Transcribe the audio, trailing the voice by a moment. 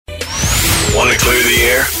Want to clear the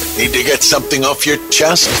air? Need to get something off your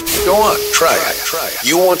chest? Go on, try it.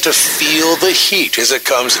 You want to feel the heat as it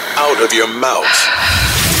comes out of your mouth.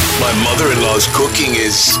 My mother-in-law's cooking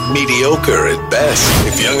is mediocre at best.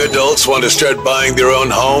 If young adults want to start buying their own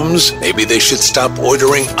homes, maybe they should stop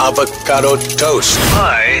ordering avocado toast.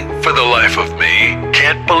 I, for the life of me,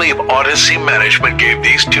 can't believe Odyssey Management gave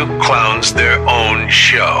these two clowns their own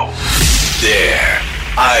show. There.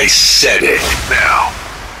 I said it. Now,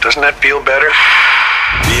 doesn't that feel better?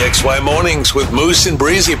 BXY Mornings with Moose and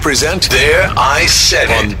Breezy present There I Said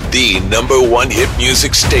It on the #1 hit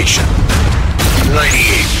music station.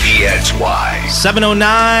 98 BXY.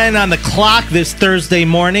 7:09 on the clock this Thursday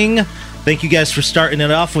morning. Thank you guys for starting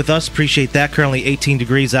it off with us. Appreciate that. Currently 18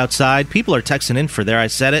 degrees outside. People are texting in for There I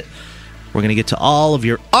Said It. We're going to get to all of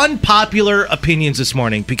your unpopular opinions this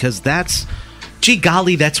morning because that's, gee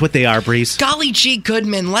golly, that's what they are, Breeze. Golly gee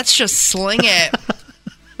Goodman, let's just sling it.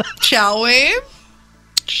 Shall we?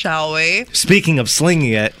 Speaking of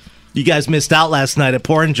slinging it, you guys missed out last night at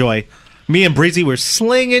Pour and Joy. Me and Breezy were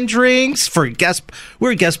slinging drinks for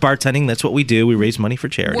we're guest bartending. That's what we do. We raise money for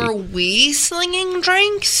charity. Were we slinging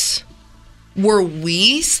drinks?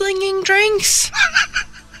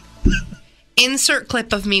 Insert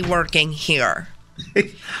clip of me working here.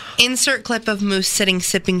 Insert clip of Moose sitting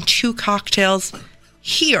sipping 2 cocktails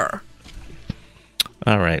here.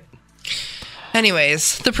 All right.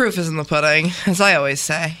 Anyways, the proof is in the pudding, as I always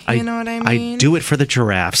say. You know what I mean? I do it for the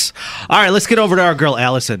giraffes. All right, let's get over to our girl,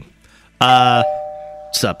 Allison.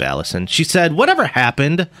 What's up, Allison? She said, whatever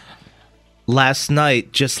happened last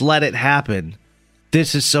night, just let it happen.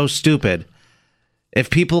 This is so stupid. If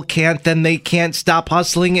people can't, then they can't stop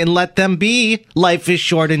hustling and let them be. Life is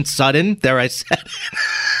short and sudden. There I said it.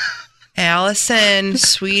 Allison,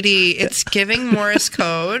 sweetie, it's giving Morse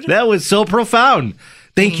code. That was so profound.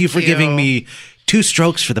 Thank you for giving me 2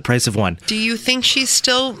 strokes for the price of 1. Do you think she's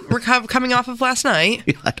still coming off of last night?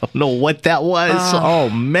 I don't know what that was. Oh,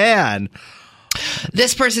 man.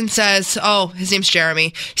 This person says, his name's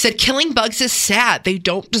Jeremy. He said, killing bugs is sad. They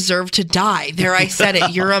don't deserve to die. There, I said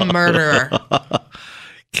it. You're a murderer.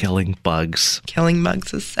 Killing bugs. Killing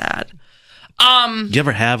bugs is sad. Do you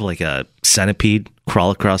ever have like a centipede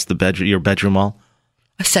crawl across your bedroom wall?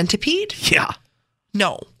 A centipede? Yeah.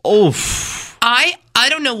 No. Oof. I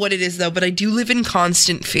don't know what it is, though, but I do live in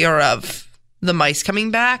constant fear of the mice coming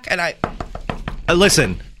back, and I...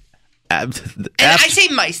 Listen. I say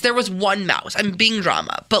mice. There was 1 mouse. I'm being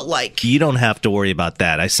drama, but like... You don't have to worry about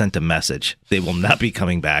that. I sent a message. They will not be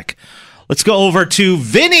coming back. Let's go over to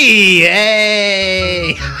Vinny.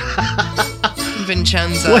 Hey!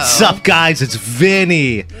 Vincenzo. What's up, guys? It's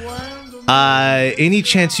Vinny. Any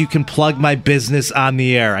chance you can plug my business on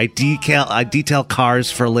the air? I detail cars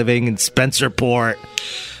for a living in Spencerport.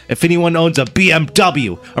 If anyone owns a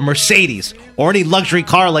BMW, a Mercedes, or any luxury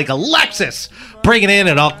car like a Lexus, bring it in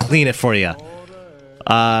and I'll clean it for you.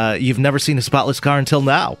 You've never seen a spotless car until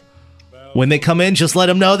now. When they come in, just let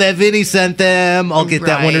them know that Vinny sent them. I'll get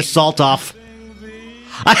that winter salt off.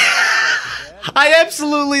 I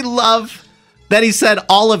absolutely love that he said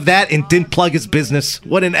all of that and didn't plug his business.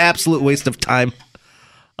 What an absolute waste of time.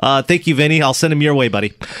 Thank you, Vinny. I'll send him your way,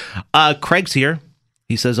 buddy. Craig's here.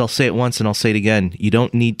 He says, I'll say it once and I'll say it again. You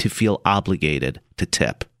don't need to feel obligated to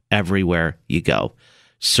tip everywhere you go.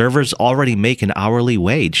 Servers already make an hourly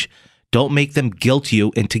wage. Don't make them guilt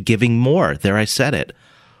you into giving more. There, I said it.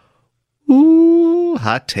 Ooh,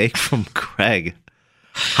 hot take from Craig.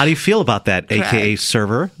 How do you feel about that, Craig. A.k.a.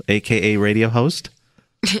 server, a.k.a. radio host?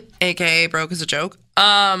 AKA broke as a joke.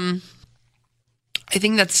 I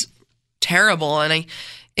think that's terrible. And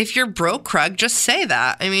if you're broke, Craig, just say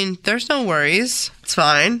that. I mean, there's no worries. It's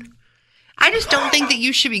fine. I just don't think that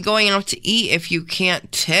you should be going out to eat if you can't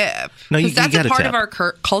tip. No, you that's gotta a part tip. of our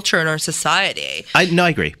culture and our society. I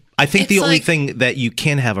agree. I think the only thing that you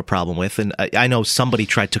can have a problem with, and I know somebody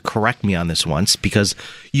tried to correct me on this once, because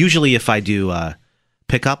usually if I do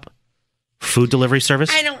pickup, food delivery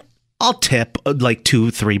service, I'll tip like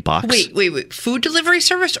 $2-3. Wait. Food delivery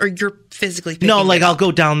service, or you're physically picking No, like it up? I'll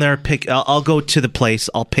go down there, I'll go to the place,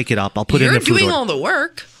 I'll pick it up, I'll put it in the food You're doing order. all the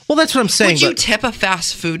work. Well, that's what I'm saying. Would you tip a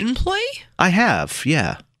fast food employee? I have,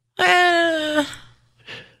 yeah. They're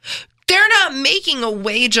not making a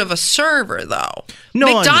wage of a server, though.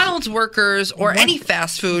 No, McDonald's workers or any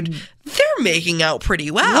fast food, they're making out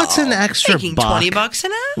pretty well. What's an extra making buck? $20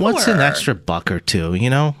 an hour. What's an extra $1 or $2, you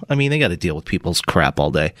know? I mean, they got to deal with people's crap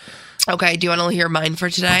all day. Okay, do you want to hear mine for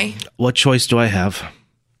today? What choice do I have?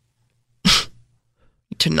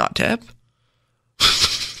 To not tip?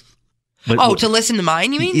 But, to listen to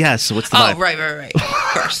mine, you mean? Yes, what's the vibe? Oh, right. Of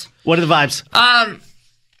course. What are the vibes? I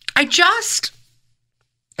just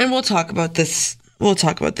am and we'll talk about this. We'll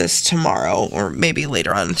talk about this tomorrow or maybe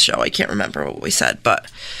later on in the show. I can't remember what we said,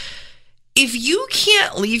 but if you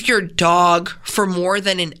can't leave your dog for more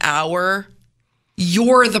than an hour,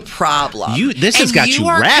 you're the problem. This has got you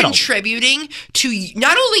rattled. You are contributing to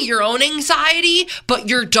not only your own anxiety, but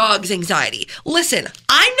your dog's anxiety. Listen,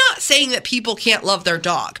 I'm not saying that people can't love their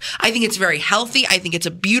dog. I think it's very healthy. I think it's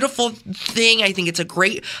a beautiful thing. I think it's a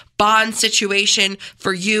great bond situation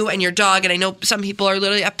for you and your dog. And I know some people are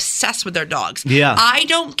literally obsessed with their dogs. Yeah. I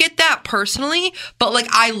don't get that personally, but like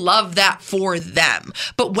I love that for them.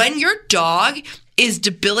 But when your dog is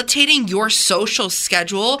debilitating your social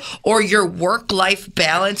schedule or your work-life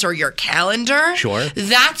balance or your calendar, sure,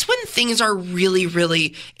 that's when things are really,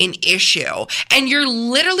 really an issue. And you're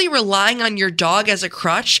literally relying on your dog as a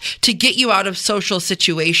crutch to get you out of social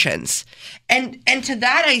situations. And to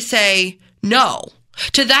that I say no.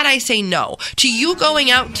 To that I say no. To you going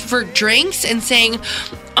out for drinks and saying,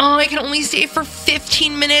 oh, I can only stay for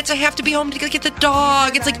 15 minutes. I have to be home to get the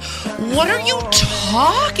dog. It's like, what are you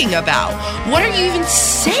talking about? What are you even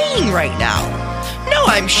saying right now? No,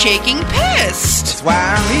 I'm shaking pissed.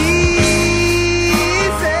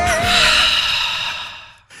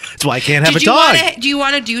 That's why I can't have a dog. Do you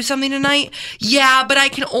want to do something tonight? Yeah, but I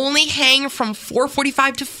can only hang from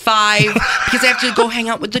 4:45 to 5 because I have to go hang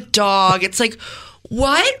out with the dog. It's like,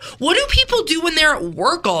 what? What do people do when they're at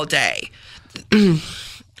work all day?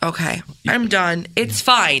 Okay, I'm done. It's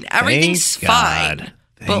fine. Everything's fine.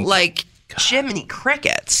 But like, Jiminy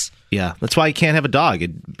Crickets. Yeah, that's why you can't have a dog.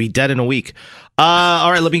 It'd be dead in a week.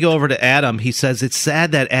 All right, let me go over to Adam. He says, it's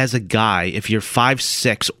sad that as a guy, if you're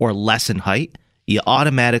 5'6" or less in height, you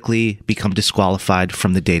automatically become disqualified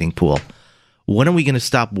from the dating pool. When are we going to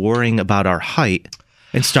stop worrying about our height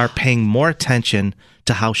and start paying more attention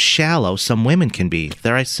to how shallow some women can be?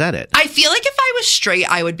 There, I said it. I feel like if I was straight,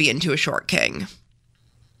 I would be into a short king.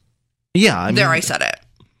 Yeah. I mean, I said it.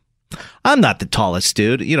 I'm not the tallest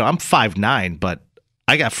dude. You know, I'm 5'9", but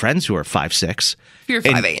I got friends who are 5'6". You're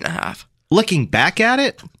 5'8.5". Looking back at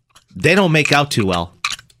it, they don't make out too well.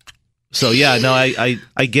 So, yeah, no,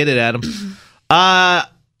 I get it, Adam.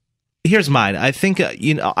 Here's mine. I think,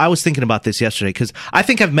 I was thinking about this yesterday because I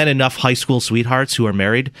think I've met enough high school sweethearts who are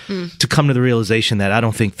married to come to the realization that I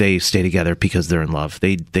don't think they stay together because they're in love.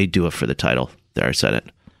 They do it for the title. There, I said it.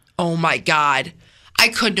 Oh, my God. I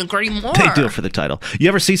couldn't agree more. They do it for the title. You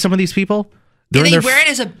ever see some of these people? They wear it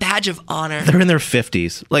as a badge of honor. They're in their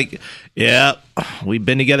 50s. Like, yeah, we've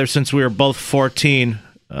been together since we were both 14.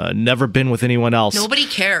 Never been with anyone else. Nobody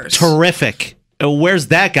cares. Terrific. Where's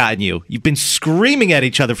that gotten you? You've been screaming at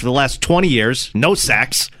each other for the last 20 years. No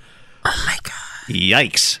sex. Oh, my God.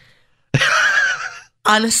 Yikes.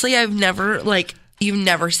 Honestly, you've never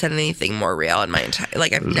said anything more real in my entire,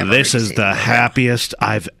 I've never. This is the happiest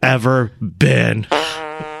I've ever been.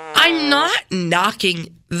 I'm not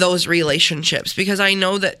knocking those relationships because I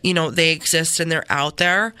know that, they exist and they're out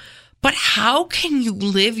there. But how can you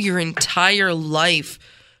live your entire life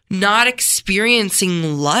not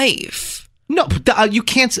experiencing life? No, you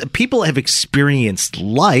can't. People have experienced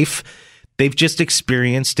life. They've just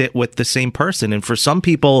experienced it with the same person. And for some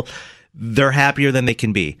people, they're happier than they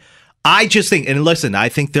can be. I just think, and listen, I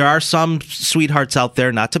think there are some sweethearts out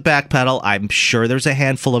there, not to backpedal. I'm sure there's a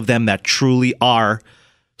handful of them that truly are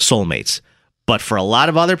soulmates. But for a lot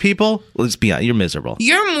of other people, let's be honest, you're miserable.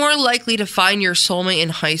 You're more likely to find your soulmate in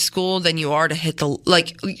high school than you are to hit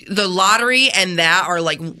the lottery, and that are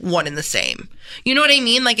one and the same. You know what I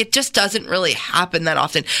mean? It just doesn't really happen that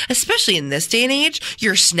often, especially in this day and age.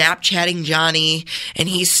 You're Snapchatting Johnny, and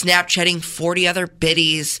he's Snapchatting 40 other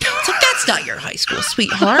biddies. It's like, that's not your high school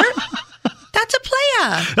sweetheart. That's a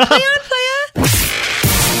playa. Play on, playa.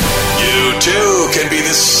 You too can be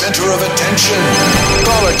the center of attention.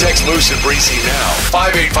 Call or text Moose and Breezy now.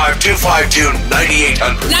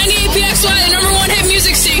 585-252-9800. 98PXY, the number one hit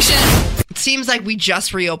music station. It seems like we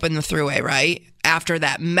just reopened the Thruway, right? After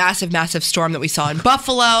that massive, massive storm that we saw in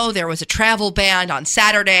Buffalo, there was a travel ban on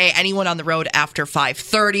Saturday. Anyone on the road after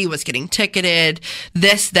 5:30 was getting ticketed.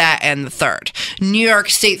 This, that, and the third. New York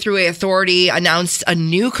State Thruway Authority announced a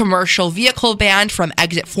new commercial vehicle ban from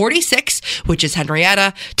exit 46, which is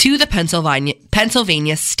Henrietta, to the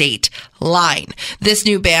Pennsylvania state line. This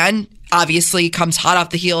new ban obviously comes hot off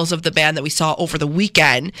the heels of the ban that we saw over the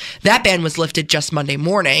weekend. That ban was lifted just Monday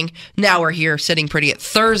morning. Now we're here sitting pretty at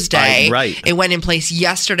Thursday. Right. It went in place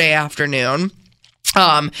yesterday afternoon.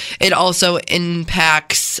 It also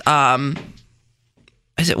impacts,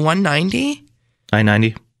 is it 190?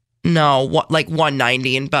 I-90? No,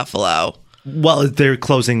 190 in Buffalo. Well, they're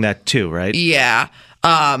closing that too, right? Yeah.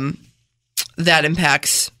 That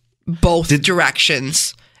impacts both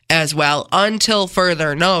directions. as well until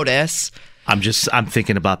further notice. I'm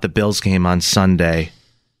thinking about the Bills game on Sunday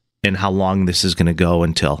and how long this is going to go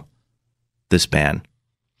until this ban.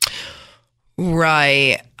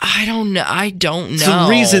 Right. I don't know. It's the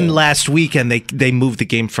reason last weekend they moved the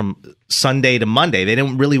game from Sunday to Monday. They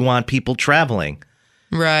didn't really want people traveling.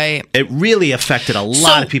 Right. It really affected a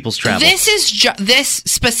lot of people's travel. This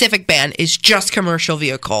specific ban is just commercial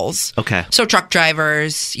vehicles. Okay. So truck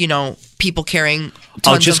drivers, people carrying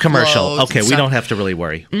tons just of commercial. loads Okay, and we stuff. don't have to really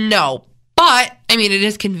worry. No. But, I mean, it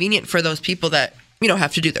is convenient for those people that,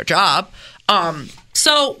 have to do their job.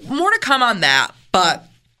 So more to come on that, but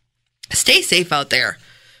stay safe out there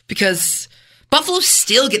because Buffalo's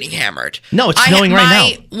still getting hammered. No, it's snowing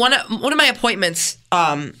right now. One of my appointments,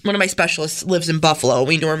 one of my specialists lives in Buffalo.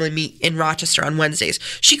 We normally meet in Rochester on Wednesdays.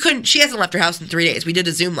 She hasn't left her house in 3 days. We did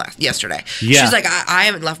a Zoom yesterday. Yeah. She's like, I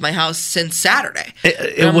haven't left my house since Saturday.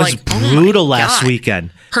 It was brutal last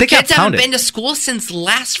weekend. Her kids haven't been to school since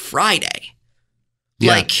last Friday.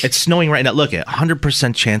 Yeah, it's snowing right now. Look at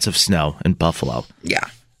 100% chance of snow in Buffalo. Yeah.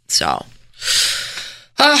 So,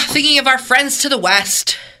 thinking of our friends to the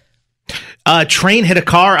west. A train hit a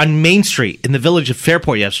car on Main Street in the village of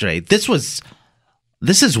Fairport yesterday. This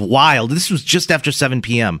is wild. This was just after 7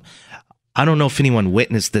 p.m. I don't know if anyone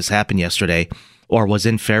witnessed this happen yesterday or was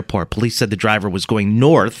in Fairport. Police said the driver was going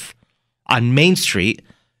north on Main Street,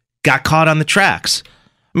 got caught on the tracks.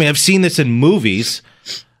 I mean, I've seen this in movies,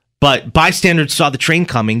 but bystanders saw the train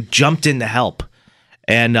coming, jumped in to help.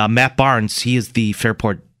 And Matt Barnes, he is the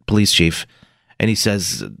Fairport police chief, and he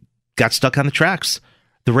says, got stuck on the tracks.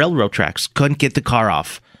 The railroad tracks, couldn't get the car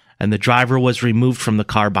off, and the driver was removed from the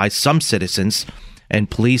car by some citizens,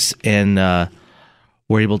 and police were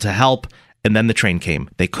able to help, and then the train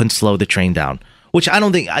came. They couldn't slow the train down, which I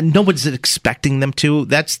don't think nobody's expecting them to.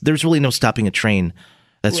 There's really no stopping a train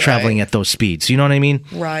that's traveling at those speeds. You know what I mean?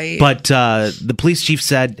 Right. But the police chief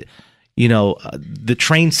said, the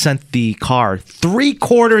train sent the car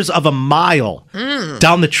 3/4 of a mile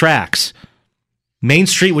down the tracks. Main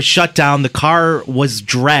Street was shut down. The car was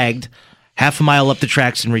dragged half a mile up the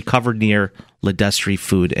tracks and recovered near Ledestri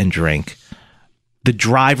Food and Drink. The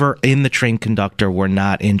driver and the train conductor were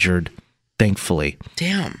not injured, thankfully.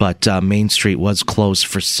 Damn. But Main Street was closed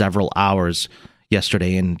for several hours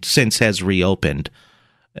yesterday and since has reopened.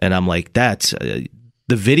 And I'm like, that's the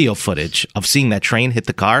video footage of seeing that train hit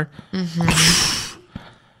the car. Mm-hmm.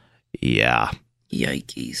 Yeah.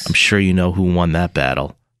 Yikes. I'm sure you know who won that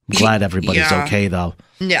battle. I'm glad everybody's okay, though.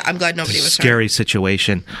 Yeah, I'm glad nobody was hurt. Scary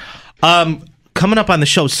situation. Coming up on the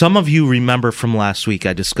show, some of you remember from last week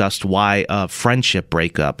I discussed why a friendship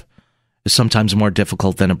breakup is sometimes more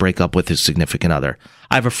difficult than a breakup with his significant other.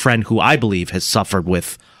 I have a friend who I believe has suffered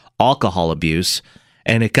with alcohol abuse,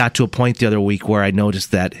 and it got to a point the other week where I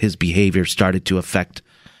noticed that his behavior started to affect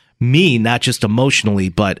me, not just emotionally,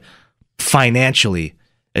 but financially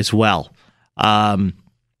as well.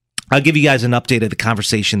 I'll give you guys an update of the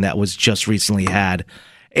conversation that was just recently had,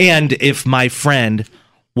 and if my friend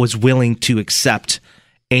was willing to accept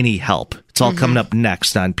any help. It's all coming up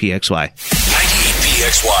next on PXY.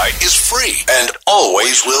 98PXY is free and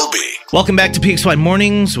always will be. Welcome back to PXY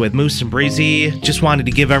Mornings with Moose and Breezy. Just wanted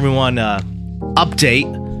to give everyone an update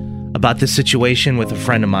about this situation with a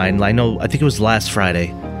friend of mine. I think it was last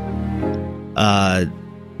Friday.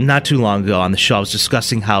 Not too long ago on the show, I was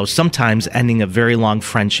discussing how sometimes ending a very long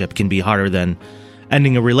friendship can be harder than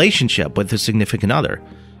ending a relationship with a significant other.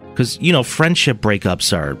 Because, friendship breakups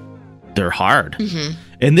they're hard. Mm-hmm.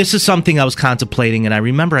 And this is something I was contemplating, and I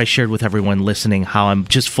remember I shared with everyone listening how I'm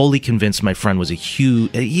just fully convinced my friend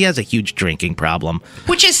he has a huge drinking problem.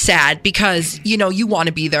 Which is sad because, you want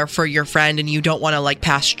to be there for your friend and you don't want to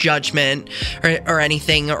pass judgment or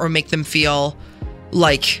anything or make them feel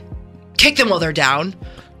like kick them while they're down.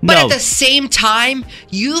 But at the same time,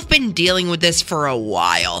 you've been dealing with this for a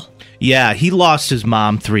while. Yeah, he lost his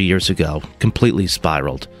mom 3 years ago, completely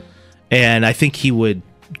spiraled. And I think he would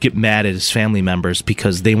get mad at his family members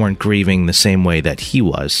because they weren't grieving the same way that he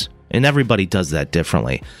was. And everybody does that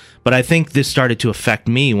differently. But I think this started to affect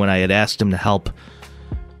me when I had asked him to help.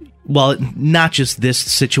 Well, not just this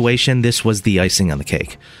situation, this was the icing on the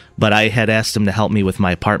cake. But I had asked him to help me with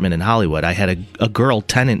my apartment in Hollywood. I had a girl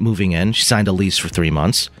tenant moving in. She signed a lease for 3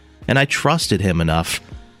 months. And I trusted him enough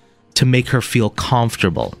to make her feel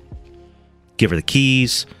comfortable. Give her the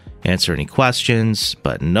keys, answer any questions,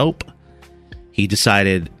 but nope. He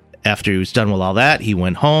decided after he was done with all that, he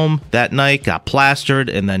went home that night, got plastered,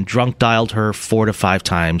 and then drunk dialed her 4 to 5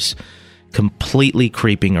 times, completely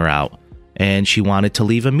creeping her out. And she wanted to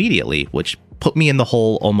leave immediately, which put me in the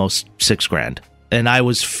hole almost $6,000. And I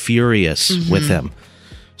was furious with him.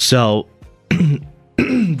 So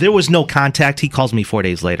the there was no contact. He calls me 4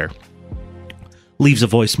 days later. Leaves a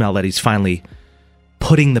voicemail that he's finally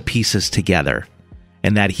putting the pieces together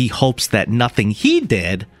and that he hopes that nothing he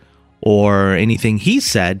did or anything he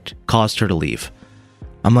said caused her to leave.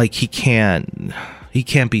 I'm like, he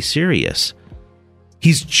can't be serious.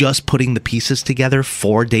 He's just putting the pieces together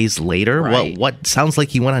 4 days later. Right. What sounds like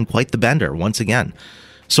he went on quite the bender once again.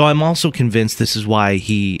 So I'm also convinced this is why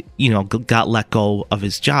he, got let go of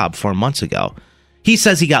his job 4 months ago. He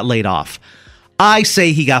says he got laid off. I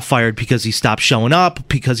say he got fired because he stopped showing up,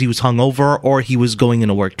 because he was hungover, or he was going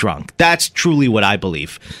into work drunk. That's truly what I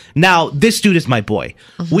believe. Now, this dude is my boy.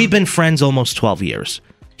 We've been friends almost 12 years.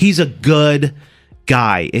 He's a good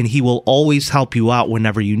guy, and he will always help you out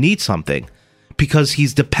whenever you need something, because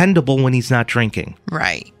he's dependable when he's not drinking.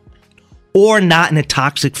 Right. Or not in a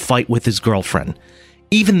toxic fight with his girlfriend.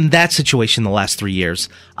 Even in that situation the last 3 years,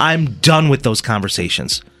 I'm done with those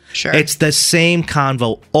conversations. Sure. It's the same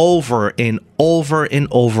convo over and over and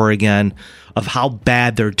over again of how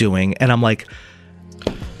bad they're doing. And I'm like,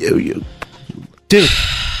 dude, leave.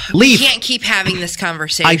 We can't keep having this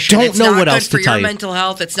conversation. I don't know what else to tell you. It's not good for your mental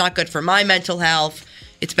health. It's not good for my mental health.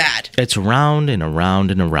 It's bad. It's around and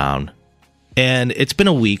around and around. And it's been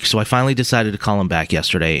a week, so I finally decided to call him back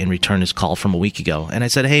yesterday and return his call from a week ago. And I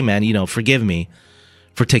said, hey, man, forgive me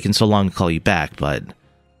for taking so long to call you back, but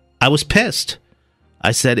I was pissed.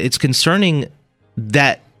 I said, it's concerning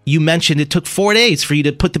that you mentioned it took 4 days for you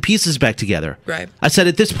to put the pieces back together. Right. I said,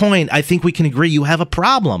 at this point, I think we can agree you have a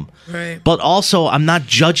problem. Right. But also, I'm not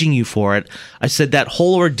judging you for it. I said, that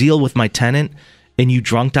whole ordeal with my tenant and you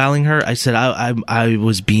drunk dialing her, I said, I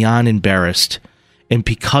was beyond embarrassed. And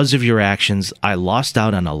because of your actions, I lost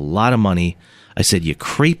out on a lot of money. I said, you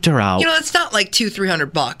creeped her out. It's not like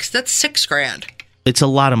 $200-300. That's $6,000. It's a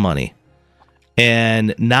lot of money.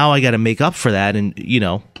 And now I got to make up for that and,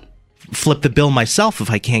 flip the bill myself if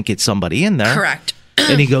I can't get somebody in there. Correct.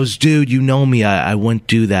 And he goes, dude, you know me. I wouldn't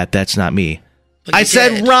do that. That's not me. But I said,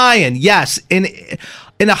 did. Ryan, yes. In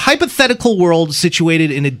a hypothetical world situated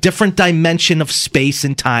in a different dimension of space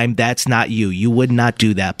and time, that's not you. You would not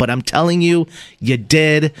do that. But I'm telling you, you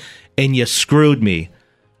did, and you screwed me.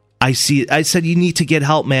 I said, you need to get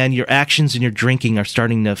help, man. Your actions and your drinking are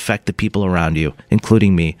starting to affect the people around you,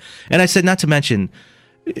 including me. And I said, not to mention,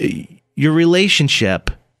 your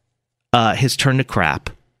relationship has turned to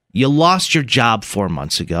crap. You lost your job 4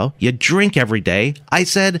 months ago. You drink every day. I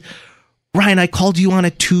said, Ryan, I called you on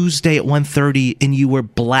a Tuesday at 1:30 and you were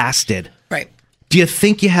blasted. Right. Do you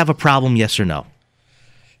think you have a problem, yes or no?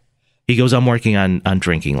 He goes, I'm working on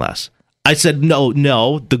drinking less. I said,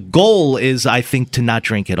 no. The goal is, I think, to not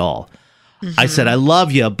drink at all. Mm-hmm. I said, I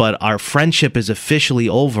love you, but our friendship is officially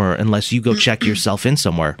over unless you go check yourself in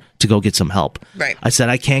somewhere to go get some help. Right. I said,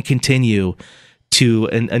 I can't continue to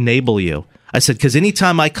enable you. I said, because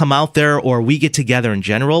anytime I come out there or we get together in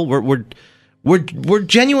general, we're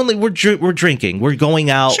genuinely, we're drinking. We're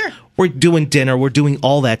going out. Sure. We're doing dinner. We're doing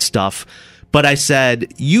all that stuff. But I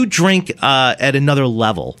said, you drink at another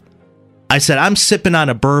level. I said, I'm sipping on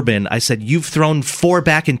a bourbon. I said, you've thrown 4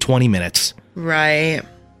 back in 20 minutes. Right.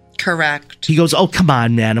 Correct. He goes, oh, come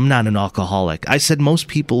on, man. I'm not an alcoholic. I said, most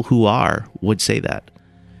people who are would say that.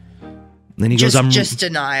 Then he goes, I'm just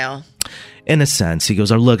denial. In a sense, he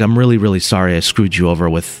goes, look, I'm really, really sorry I screwed you over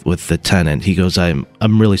with the tenant. He goes, I'm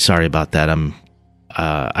really sorry about that.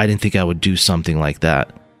 I didn't think I would do something like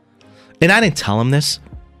that. And I didn't tell him this.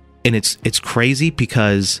 And it's crazy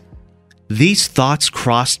because these thoughts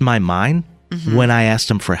crossed my mind when I asked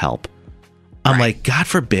him for help. I'm like, God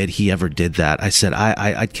forbid he ever did that. I said,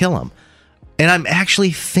 I'd kill him. And I'm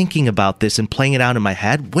actually thinking about this and playing it out in my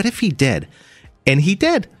head. What if he did? And he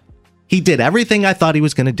did. He did everything I thought he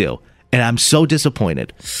was going to do. And I'm so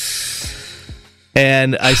disappointed.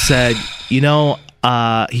 And I said, he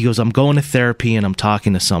goes, I'm going to therapy and I'm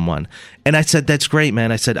talking to someone. And I said, that's great,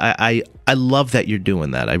 man. I said, I love that you're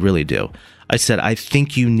doing that. I really do. I said, I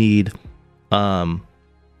think you need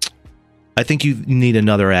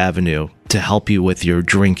another avenue to help you with your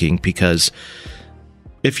drinking, because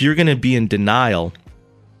if you're going to be in denial,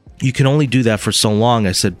 you can only do that for so long.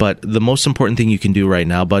 I said, but the most important thing you can do right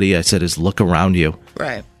now, buddy, I said, is look around you.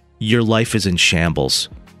 Right. Your life is in shambles.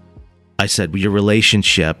 I said, your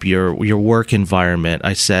relationship, your work environment.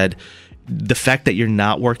 I said, the fact that you're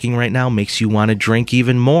not working right now makes you want to drink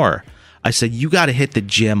even more. I said, you got to hit the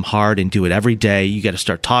gym hard and do it every day. You got to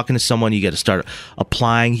start talking to someone. You got to start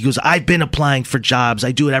applying. He goes, I've been applying for jobs.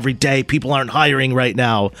 I do it every day. People aren't hiring right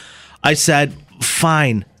now. I said,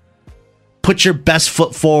 fine. Put your best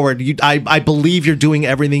foot forward. I believe you're doing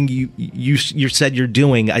everything you said you're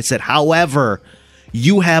doing. I said, however,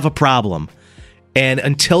 you have a problem. And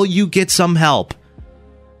until you get some help,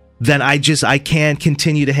 then I can't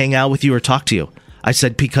continue to hang out with you or talk to you. I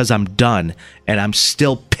said, because I'm done, and I'm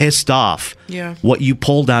still pissed off what you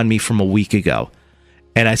pulled on me from a week ago.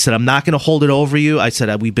 And I said, I'm not going to hold it over you. I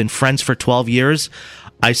said, we've been friends for 12 years.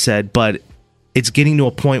 I said, but it's getting to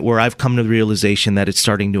a point where I've come to the realization that it's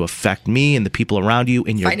starting to affect me and the people around you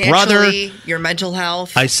and your brother. Your mental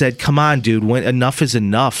health. I said, come on, dude, when enough is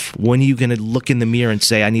enough. When are you going to look in the mirror and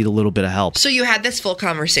say, I need a little bit of help? So you had this full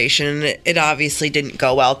conversation. It obviously didn't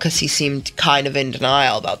go well because he seemed kind of in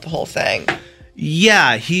denial about the whole thing.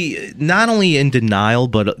 Yeah, he not only in denial,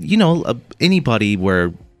 but, anybody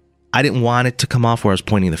where I didn't want it to come off where I was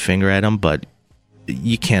pointing the finger at him, but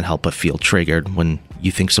you can't help but feel triggered when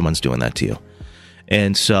you think someone's doing that to you.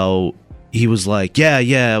 And so he was like,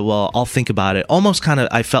 yeah, well, I'll think about it. Almost kind of,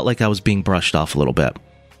 I felt like I was being brushed off a little bit.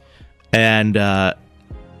 And I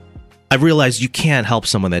realized you can't help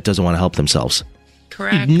someone that doesn't want to help themselves.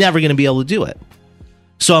 Correct. You're never going to be able to do it.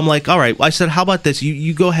 So I'm like, all right. I said, how about this?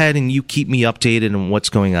 You go ahead and you keep me updated on what's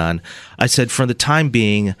going on. I said, for the time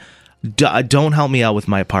being, don't help me out with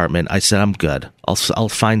my apartment. I said, I'm good. I'll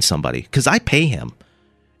find somebody. Because I pay him.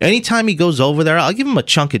 Anytime he goes over there, I'll give him a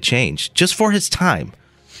chunk of change just for his time.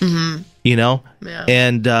 Mm-hmm. Yeah.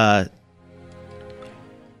 And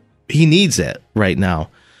he needs it right now.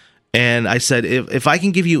 And I said, if I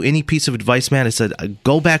can give you any piece of advice, man, I said,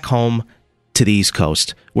 go back home to the East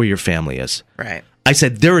Coast where your family is. Right. I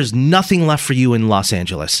said, there is nothing left for you in Los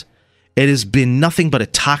Angeles. It has been nothing but a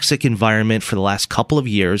toxic environment for the last couple of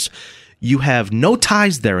years. You have no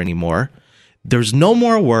ties there anymore. There's no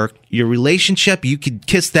more work. Your relationship, you could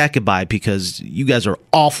kiss that goodbye because you guys are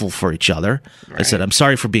awful for each other. Right. I said, I'm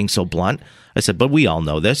sorry for being so blunt. I said, but we all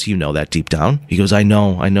know this. You know that deep down. He goes, I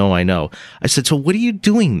know. I said, so what are you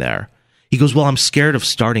doing there? He goes, well, I'm scared of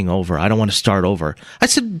starting over. I don't want to start over. I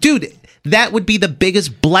said, dude, that would be the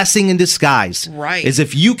biggest blessing in disguise. Right. Is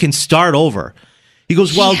if you can start over. He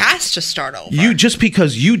goes, well, he has to start over. You just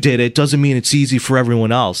because you did it doesn't mean it's easy for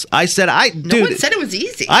everyone else. I said, no one said it was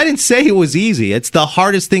easy. I didn't say it was easy. It's the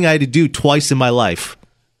hardest thing I had to do twice in my life.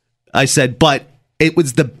 I said, but it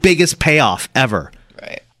was the biggest payoff ever.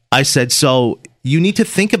 Right. I said, so you need to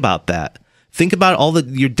think about that. Think about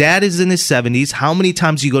your dad is in his 70s. How many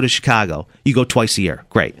times you go to Chicago? You go twice a year.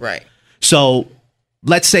 Great. Right. So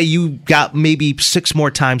let's say you got maybe 6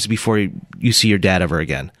 more times before you see your dad ever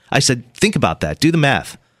again. I said, think about that. Do the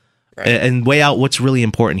math. Right. And weigh out what's really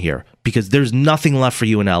important here because there's nothing left for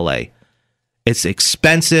you in LA. It's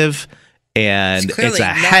expensive and it's a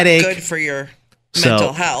headache. Good for your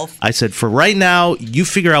mental health. I said, for right now, you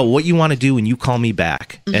figure out what you want to do and you call me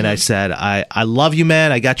back. Mm-hmm. And I said, I love you,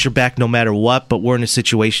 man. I got your back no matter what, but we're in a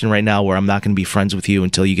situation right now where I'm not going to be friends with you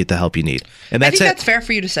until you get the help you need. And that's I think that's fair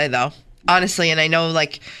for you to say, though. Honestly, and I know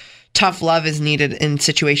tough love is needed in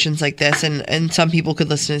situations like this, and some people could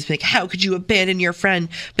listen to this and be like, how could you abandon your friend?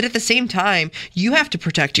 But at the same time, you have to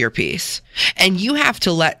protect your peace, and you have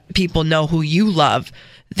to let people know who you love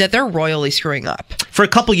that they're royally screwing up. For a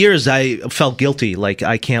couple years, I felt guilty, like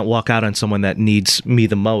I can't walk out on someone that needs me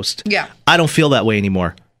the most. Yeah. I don't feel that way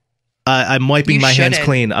anymore. I'm wiping my hands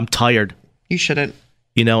clean. I'm tired. You shouldn't.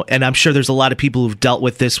 And I'm sure there's a lot of people who've dealt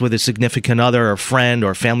with this with a significant other or friend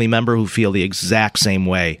or family member who feel the exact same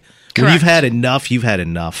way. Correct. When you've had enough, you've had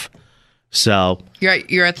enough. So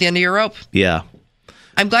you're at the end of your rope. Yeah.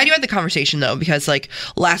 I'm glad you had the conversation, though, because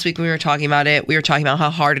last week when we were talking about it, we were talking about how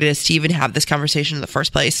hard it is to even have this conversation in the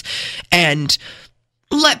first place and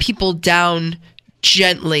let people down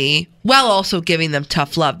gently while also giving them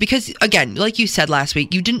tough love. Because, again, like you said last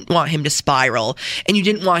week, you didn't want him to spiral and you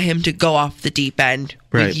didn't want him to go off the deep end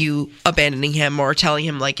with you abandoning him or telling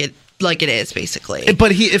him like it is, basically.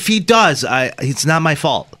 But if he does, it's not my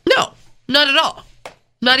fault. No, not at all.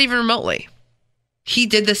 Not even remotely. He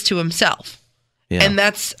did this to himself. Yeah. And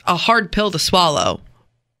that's a hard pill to swallow.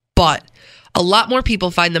 But a lot more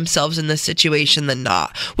people find themselves in this situation than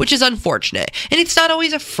not, which is unfortunate. And it's not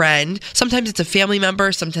always a friend. Sometimes it's a family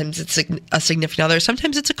member. Sometimes it's a significant other.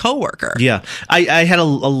 Sometimes it's a coworker. Yeah. I had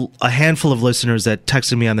a handful of listeners that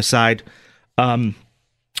texted me on the side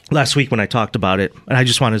last week when I talked about it. And I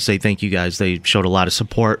just wanted to say thank you guys. They showed a lot of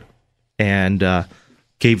support and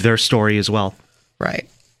gave their story as well. Right.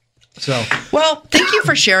 So, well, thank you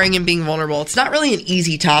for sharing and being vulnerable. It's not really an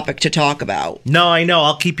easy topic to talk about. No, I know.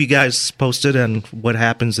 I'll keep you guys posted on what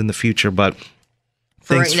happens in the future, but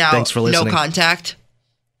thanks for listening. No contact?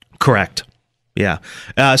 Correct. Yeah.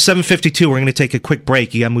 7:52, we're going to take a quick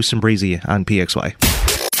break. You got Moose and Breezy on PXY.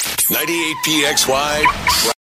 98 PXY.